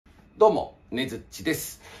どうも、ねづっちで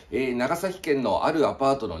す。長崎県のあるア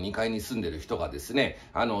パートの2階に住んでる人がですね、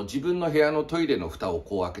自分の部屋のトイレの蓋を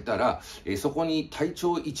こう開けたら、そこに体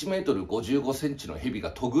長1メートル55センチのヘビが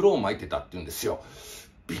とぐろを巻いてたって言うんですよ。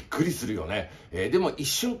びっくりするよね。でも一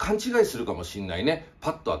瞬勘違いするかもしんないね。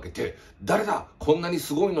パッと開けて、誰だこんなに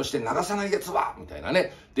すごいのして流さないやつはみたいな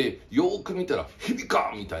ね。で、よーく見たら、ヘビ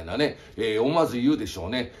かみたいなね。思わず言うでしょう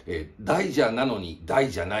ね。大蛇なのに大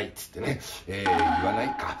じゃないっつってね。言わない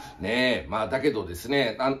か。ねえ。まあだけどです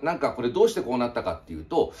ね、なんかこれどうしてこうなったかっていう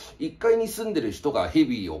と、1階に住んでる人がヘ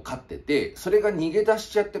ビを飼ってて、それが逃げ出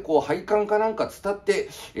しちゃって、こう配管かなんか伝って、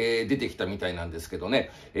出てきたみたいなんですけど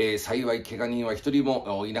ね。幸い怪我人は一人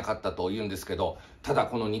もいなかったと言うんですけど、ただ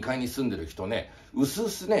この2階に住んでる人ね、うすう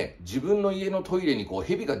すね、自分の家のトイレにこう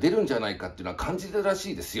蛇が出るんじゃないかっていうのは感じたら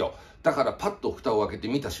しいですよ。だからパッと蓋を開けて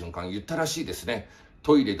見た瞬間言ったらしいですね。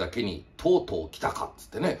トイレだけにとうとう来たかっつっ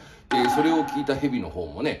てね。で、それを聞いた蛇の方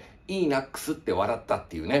もね、いいなくすって笑ったっ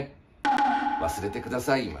ていうね。忘れてくだ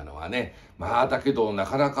さい、今のはね。まあだけどな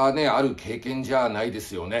かなかね、ある経験じゃないで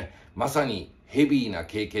すよね。まさにヘビーな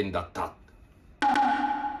経験だった。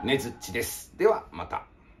ねづっちです。ではまた。